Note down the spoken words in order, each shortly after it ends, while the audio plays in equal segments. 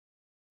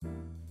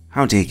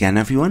Howdy again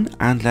everyone,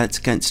 and let's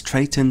get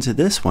straight into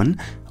this one.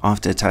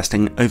 After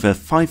testing over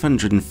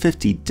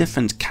 550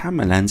 different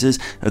camera lenses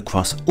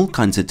across all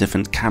kinds of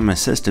different camera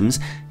systems,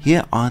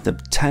 here are the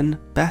 10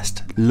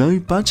 best low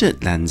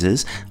budget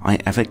lenses I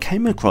ever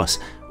came across,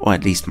 or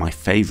at least my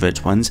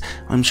favourite ones.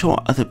 I'm sure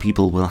other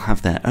people will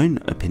have their own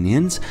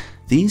opinions.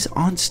 These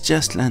aren't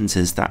just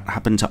lenses that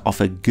happen to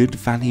offer good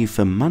value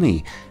for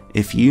money.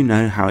 If you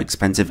know how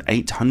expensive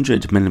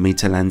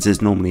 800mm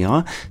lenses normally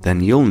are, then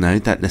you'll know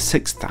that the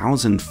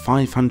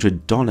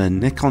 $6,500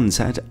 Nikon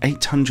Z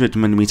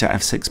 800mm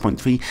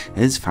f6.3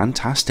 is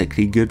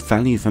fantastically good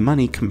value for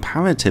money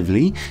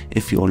comparatively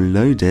if you're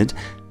loaded.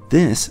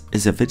 This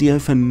is a video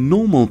for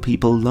normal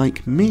people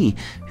like me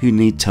who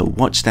need to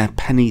watch their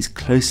pennies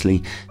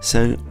closely,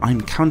 so I'm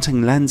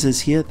counting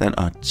lenses here that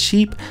are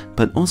cheap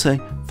but also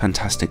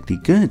fantastically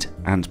good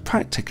and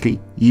practically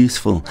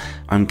useful.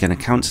 I'm going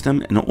to count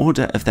them in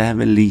order of their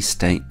release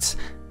dates.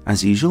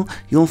 As usual,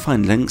 you'll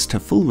find links to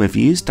full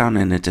reviews down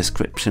in the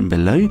description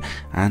below,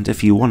 and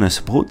if you want to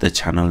support the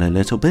channel a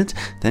little bit,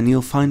 then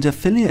you'll find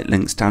affiliate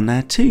links down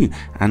there too,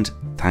 and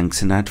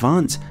thanks in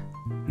advance.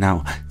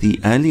 Now, the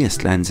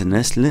earliest lens in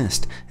this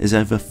list is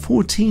over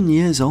 14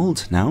 years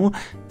old now.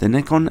 The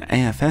Nikon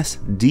AF-S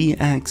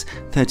DX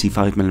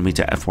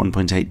 35mm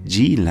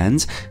f1.8G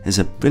lens is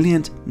a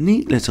brilliant,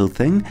 neat little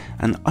thing,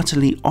 an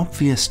utterly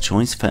obvious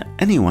choice for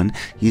anyone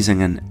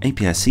using an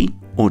aps-c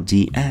or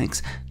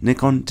DX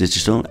Nikon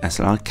digital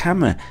SLR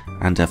camera,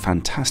 and a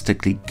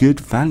fantastically good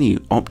value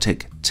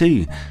optic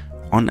too.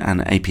 On an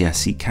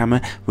aps-c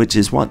camera, which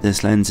is what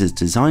this lens is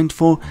designed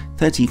for,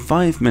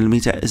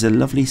 35mm is a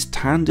lovely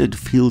standard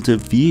field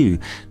of view,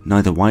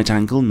 neither wide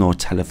angle nor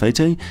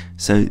telephoto,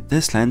 so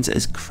this lens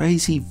is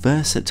crazy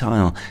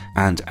versatile,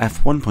 and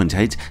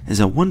f1.8 is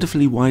a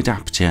wonderfully wide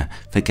aperture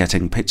for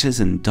getting pictures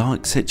in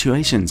dark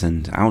situations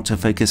and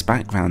autofocus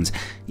backgrounds.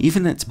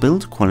 Even its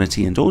build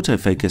quality and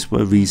autofocus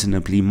were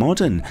reasonably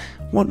modern.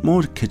 What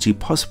more could you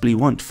possibly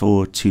want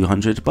for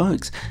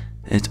 $200?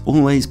 It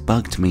always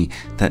bugged me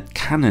that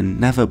Canon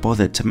never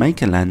bothered to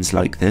make a lens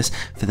like this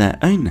for their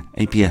own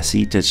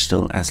aps-c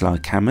digital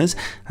SLR cameras,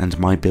 and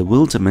my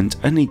bewilderment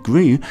only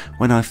grew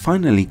when I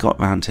finally got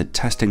round to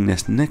testing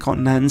this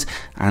Nikon lens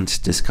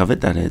and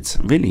discovered that it's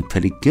really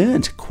pretty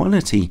good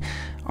quality.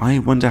 I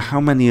wonder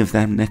how many of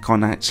them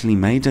Nikon actually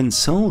made and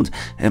sold.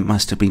 It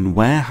must have been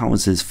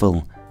warehouses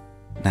full.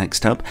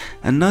 Next up,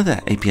 another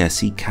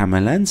aps-c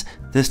camera lens,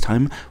 this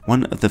time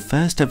one of the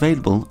first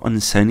available on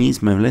Sony's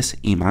mirrorless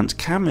E-mount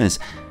cameras.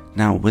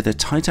 Now, with a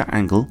tighter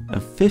angle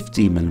of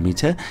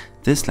 50mm,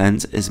 this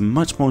lens is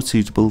much more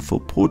suitable for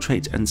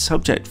portrait and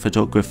subject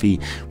photography,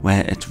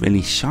 where it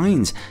really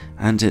shines,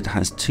 and it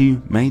has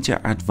two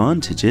major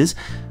advantages.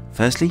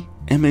 Firstly,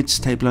 image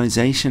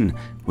stabilization,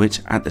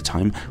 which at the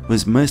time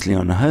was mostly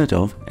unheard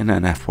of in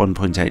an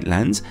f1.8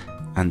 lens.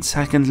 And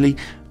secondly,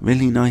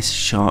 really nice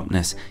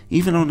sharpness,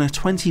 even on a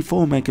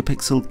 24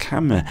 megapixel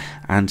camera,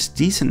 and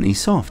decently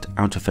soft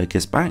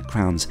autofocus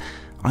backgrounds.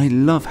 I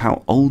love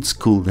how old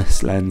school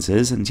this lens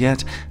is, and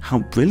yet how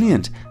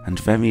brilliant and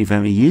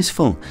very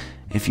useful.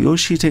 If you're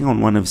shooting on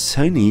one of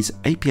Sony's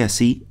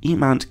aps-c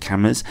E-mount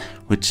cameras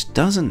which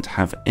doesn't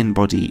have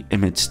in-body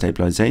image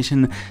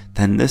stabilization,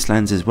 then this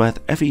lens is worth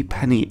every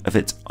penny of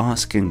its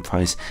asking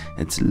price.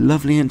 It's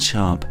lovely and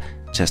sharp.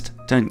 Just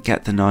don't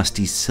get the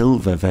nasty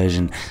silver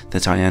version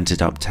that I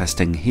ended up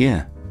testing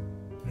here.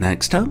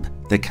 Next up,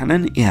 the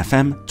Canon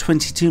EF-M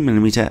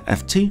 22mm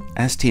f2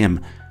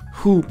 STM.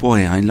 Oh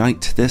boy, I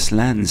liked this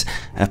lens.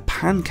 A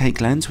pancake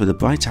lens with a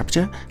bright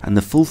aperture and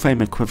the full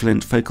frame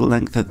equivalent focal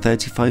length of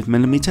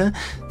 35mm.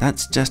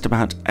 That's just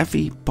about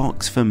every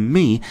box for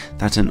me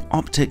that an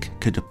optic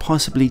could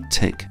possibly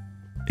tick.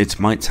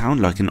 It might sound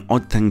like an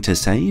odd thing to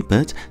say,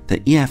 but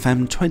the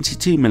EF-M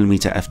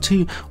 22mm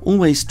f2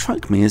 always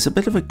struck me as a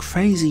bit of a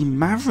crazy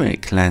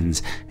maverick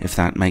lens, if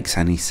that makes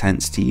any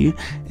sense to you.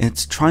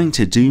 It's trying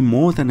to do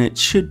more than it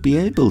should be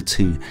able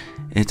to.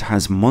 It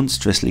has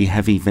monstrously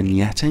heavy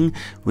vignetting,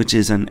 which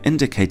is an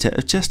indicator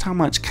of just how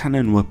much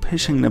Canon were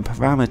pushing the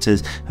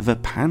parameters of a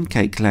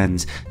pancake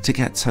lens to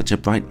get such a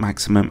bright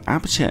maximum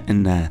aperture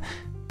in there.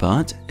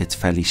 But it's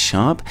fairly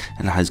sharp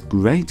and has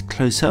great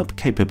close-up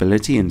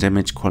capability and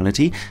image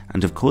quality,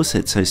 and of course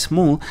it's so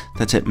small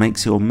that it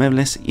makes your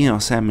mirrorless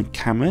EOS-M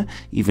camera,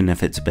 even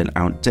if it's a bit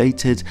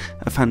outdated,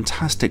 a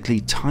fantastically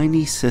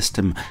tiny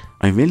system.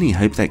 I really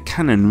hope that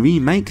Canon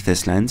remake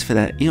this lens for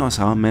their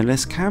EOS-R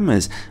mirrorless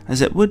cameras,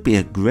 as it would be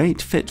a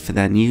great fit for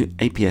their new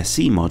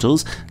aps-c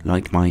models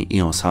like my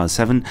EOS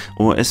R7,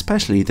 or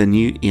especially the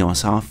new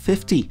EOS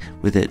R50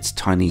 with its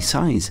tiny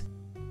size.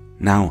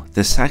 Now,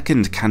 the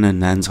second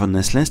Canon lens on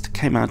this list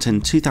came out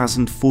in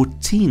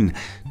 2014,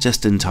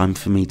 just in time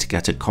for me to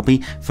get a copy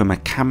from a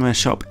camera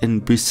shop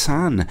in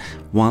Busan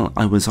while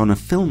I was on a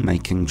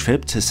filmmaking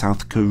trip to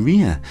South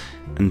Korea.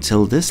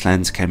 Until this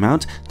lens came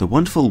out, the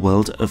wonderful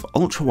world of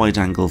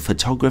ultra-wide-angle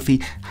photography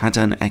had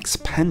an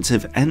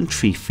expensive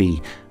entry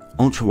fee.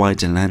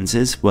 Ultra-wide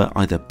lenses were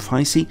either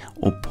pricey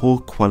or poor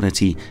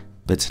quality,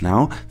 But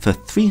now, for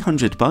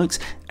 $300,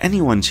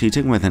 anyone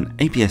shooting with an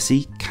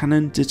aps-c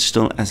Canon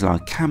digital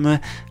SLR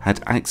camera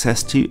had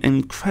access to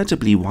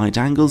incredibly wide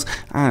angles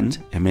and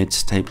image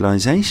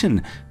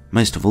stabilization.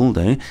 Most of all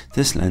though,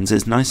 this lens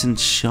is nice and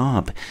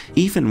sharp.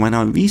 Even when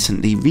I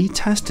recently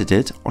retested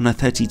it on a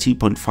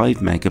 32.5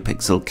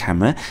 megapixel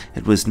camera,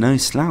 it was no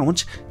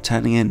slouch,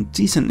 turning in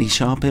decently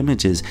sharp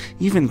images,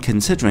 even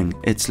considering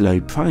its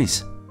low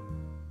price.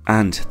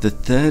 And the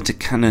third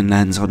Canon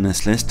lens on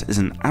this list is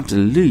an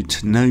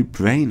absolute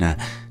no-brainer.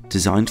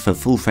 Designed for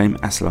full-frame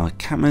SLR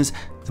cameras,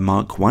 the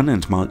Mark I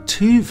and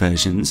Mark II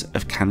versions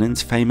of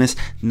Canon's famous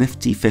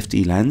Nifty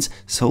 50 lens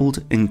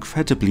sold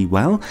incredibly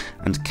well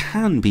and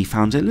can be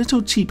found a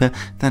little cheaper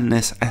than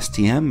this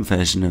STM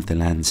version of the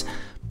lens.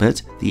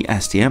 But the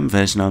STM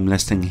version I'm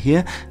listing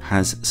here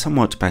has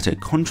somewhat better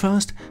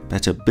contrast,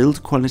 better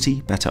build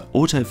quality, better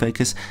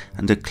autofocus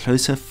and a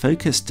closer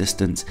focus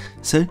distance,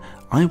 so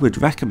I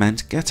would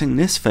recommend getting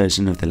this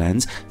version of the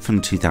lens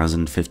from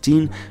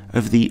 2015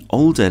 over the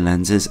older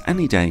lenses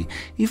any day,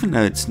 even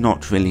though it's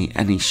not really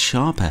any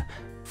sharper.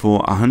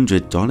 For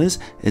 $100,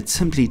 it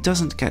simply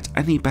doesn't get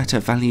any better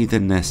value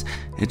than this.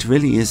 It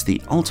really is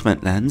the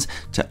ultimate lens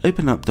to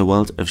open up the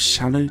world of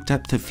shallow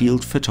depth of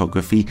field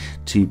photography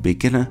to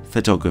beginner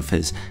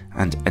photographers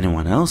and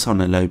anyone else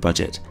on a low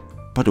budget.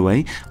 By the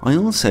way, I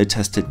also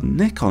tested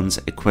Nikon's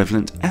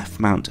equivalent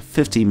f-mount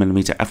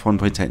 50mm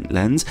f1.8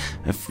 lens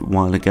a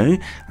while ago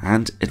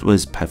and it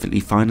was perfectly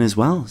fine as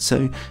well,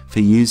 so for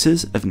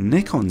users of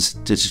Nikon's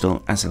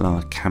digital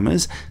SLR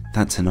cameras,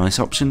 that's a nice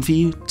option for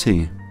you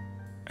too.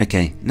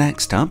 Okay,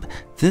 next up,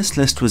 this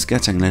list was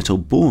getting a little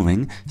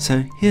boring,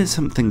 so here's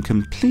something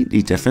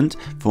completely different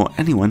for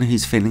anyone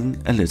who's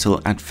feeling a little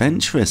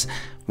adventurous.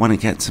 Want to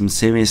get some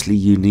seriously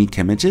unique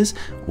images,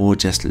 or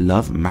just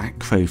love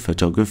macro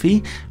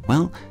photography?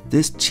 Well,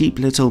 this cheap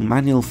little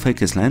manual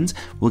focus lens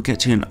will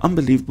get you an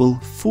unbelievable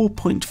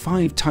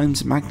 4.5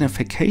 times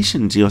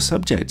magnification to your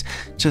subject.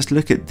 Just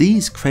look at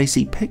these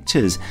crazy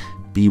pictures.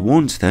 Be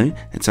warned though,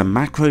 it's a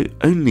macro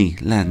only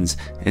lens.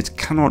 It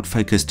cannot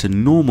focus to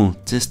normal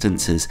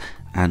distances,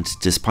 and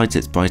despite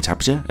its bright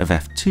aperture of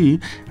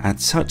f2, at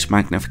such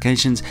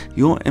magnifications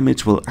your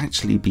image will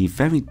actually be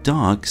very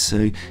dark,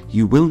 so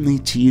you will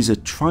need to use a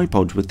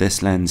tripod with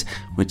this lens,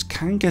 which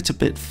can get a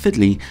bit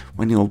fiddly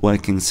when you're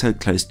working so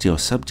close to your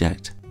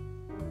subject.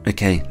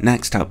 Okay,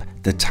 next up,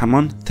 the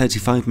Tamron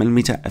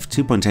 35mm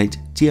f2.8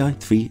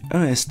 III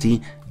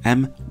OSD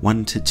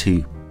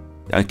M1:2.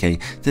 Okay,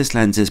 this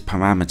lens's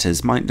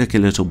parameters might look a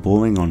little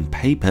boring on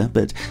paper,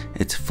 but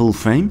it's full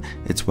frame,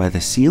 it's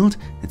weather sealed,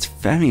 it's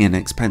very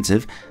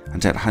inexpensive,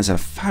 and it has a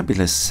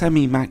fabulous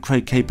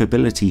semi-macro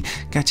capability,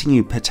 getting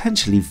you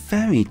potentially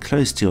very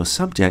close to your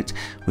subject,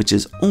 which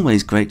is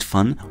always great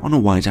fun on a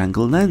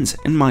wide-angle lens,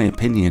 in my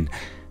opinion.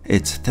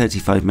 Its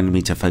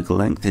 35mm focal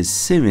length is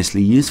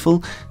seriously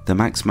useful, the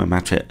maximum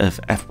aperture of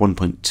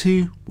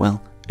f1.2,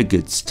 well, a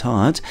good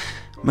start.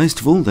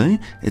 Most of all though,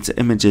 its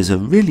images are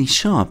really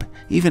sharp,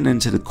 even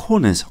into the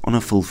corners on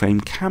a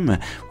full-frame camera,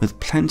 with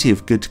plenty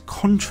of good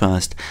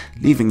contrast,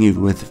 leaving you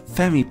with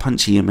very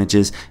punchy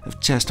images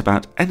of just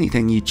about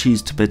anything you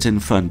choose to put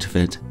in front of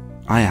it.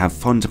 I have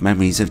fond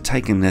memories of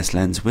taking this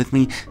lens with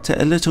me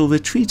to a little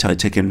retreat I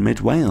took in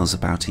mid-Wales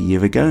about a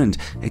year ago and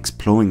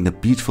exploring the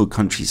beautiful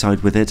countryside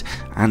with it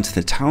and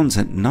the towns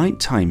at night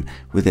time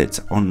with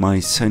it on my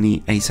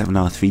Sony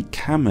a7R III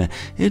camera.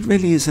 It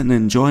really is an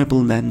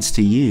enjoyable lens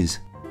to use.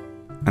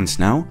 And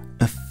now,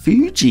 a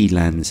Fuji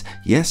lens.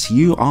 Yes,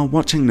 you are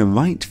watching the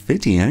right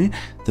video.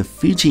 The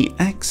Fuji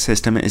X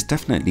system is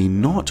definitely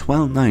not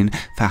well known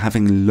for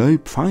having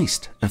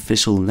low-priced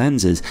official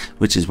lenses,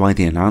 which is why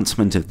the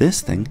announcement of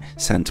this thing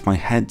sent my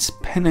head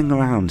spinning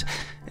around.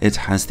 It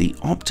has the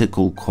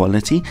optical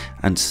quality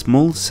and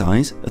small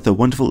size of the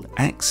wonderful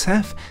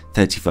XF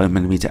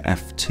 35mm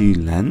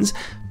f2 lens,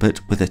 but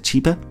with a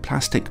cheaper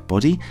plastic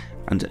body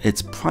and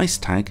its price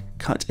tag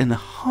cut in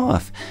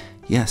half.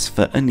 Yes,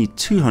 for only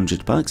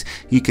 $200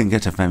 you can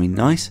get a very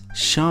nice,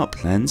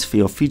 sharp lens for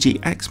your Fuji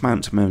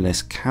X-mount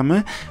mirrorless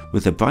camera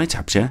with a bright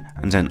aperture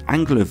and an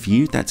angle of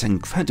view that's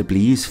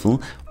incredibly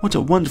useful. What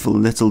a wonderful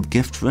little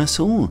gift for us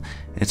all.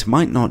 It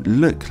might not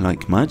look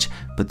like much,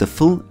 but the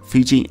full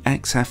Fuji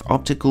XF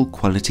optical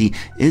quality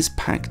is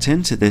packed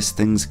into this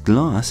thing's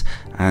glass,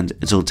 and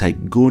it'll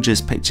take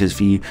gorgeous pictures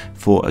for you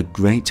for a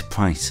great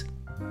price.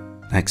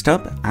 Next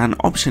up, an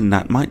option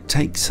that might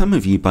take some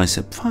of you by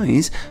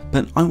surprise,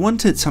 but I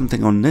wanted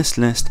something on this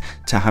list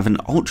to have an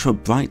ultra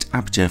bright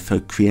aperture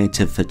for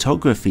creative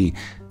photography.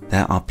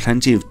 There are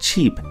plenty of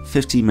cheap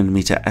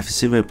 50mm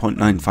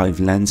f0.95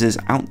 lenses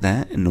out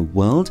there in the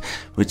world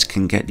which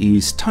can get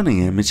you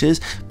stunning images,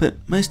 but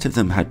most of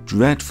them had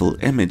dreadful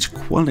image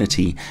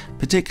quality,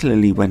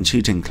 particularly when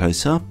shooting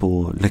close up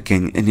or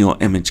looking in your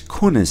image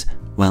corners.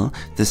 Well,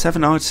 the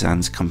 7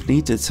 Artisans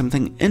company did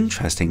something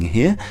interesting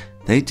here.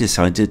 They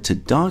decided to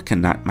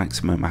darken that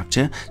maximum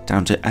aperture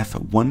down to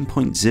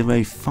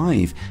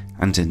f1.05,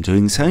 and in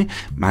doing so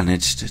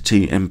managed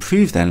to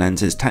improve their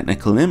lens's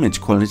technical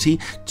image quality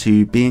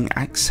to being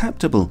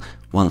acceptable.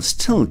 while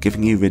still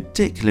giving you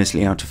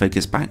ridiculously out of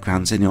focus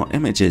backgrounds in your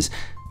images.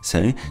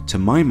 So, to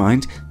my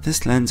mind,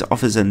 this lens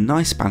offers a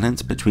nice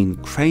balance between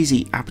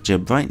crazy aperture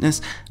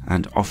brightness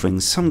and offering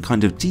some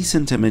kind of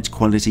decent image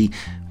quality,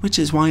 which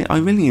is why I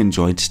really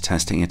enjoyed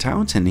testing it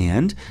out in the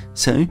end.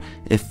 So,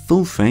 if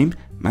full frame,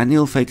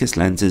 manual focus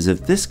lenses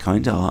of this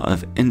kind are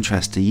of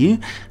interest to you,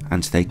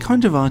 and they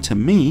kind of are to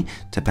me,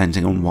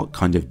 depending on what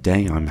kind of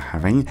day I'm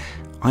having,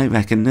 I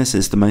reckon this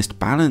is the most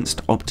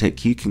balanced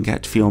optic you can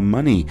get for your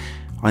money.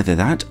 Either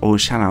that or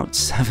shell out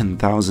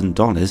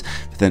 $7,000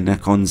 for the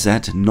Nikon Z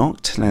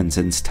Noct lens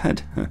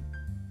instead.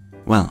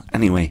 Well,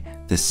 anyway,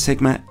 the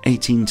Sigma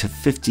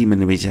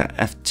 18-50mm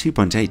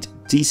f2.8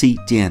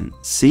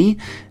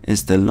 DC-DNC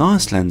is the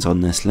last lens on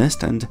this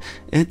list, and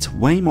it's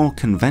way more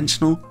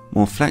conventional,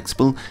 more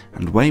flexible,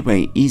 and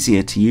way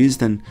easier to use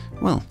than,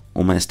 well,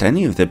 almost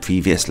any of the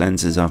previous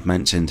lenses I've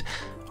mentioned.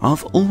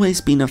 I've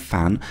always been a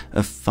fan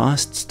of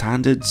fast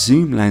standard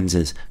zoom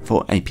lenses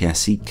for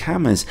aps-c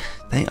cameras.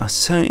 They are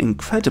so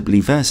incredibly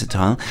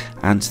versatile,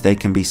 and they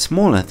can be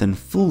smaller than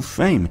full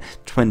frame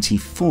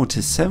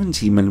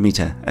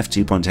 24-70mm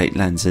f2.8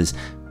 lenses,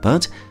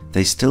 but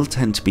they still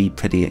tend to be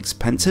pretty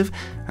expensive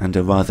and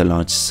a rather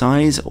large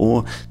size,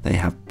 or they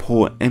have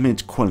poor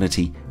image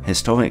quality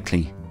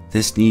historically.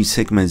 This new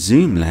Sigma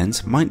zoom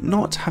lens might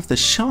not have the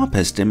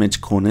sharpest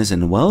image corners in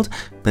the world,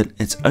 but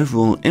its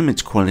overall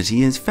image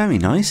quality is very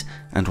nice,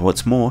 and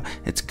what's more,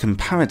 it's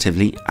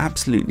comparatively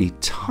absolutely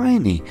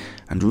tiny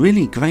and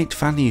really great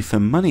value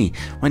for money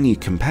when you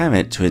compare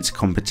it to its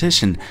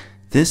competition.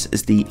 This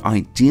is the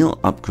ideal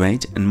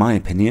upgrade, in my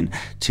opinion,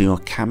 to your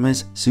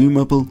camera's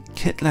zoomable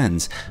kit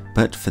lens,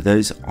 but for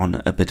those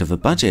on a bit of a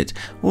budget,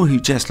 or who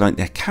just like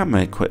their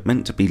camera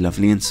equipment to be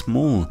lovely and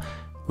small.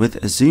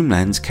 With a zoom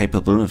lens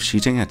capable of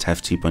shooting at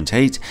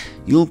f2.8,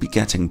 you'll be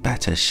getting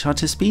better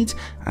shutter speeds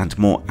and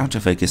more out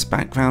of focus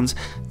backgrounds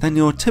than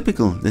your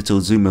typical little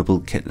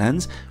zoomable kit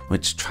lens,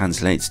 which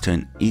translates to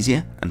an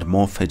easier and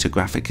more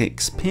photographic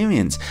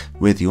experience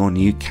with your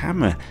new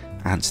camera.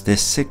 And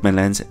this Sigma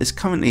lens is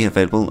currently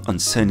available on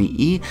Sony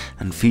E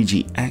and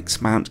Fuji X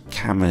mount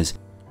cameras.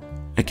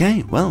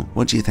 Okay, well,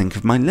 what do you think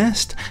of my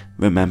list?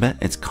 Remember,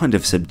 it's kind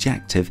of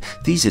subjective,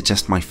 these are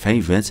just my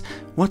favourites.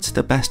 What's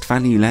the best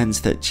value lens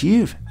that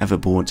you've ever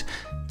bought?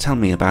 Tell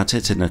me about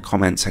it in the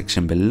comment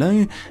section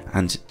below,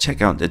 and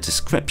check out the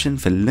description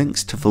for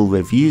links to full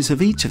reviews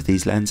of each of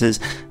these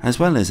lenses, as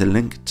well as a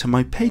link to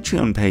my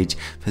Patreon page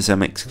for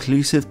some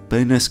exclusive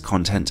bonus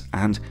content,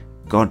 and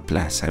God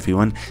bless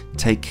everyone,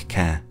 take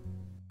care.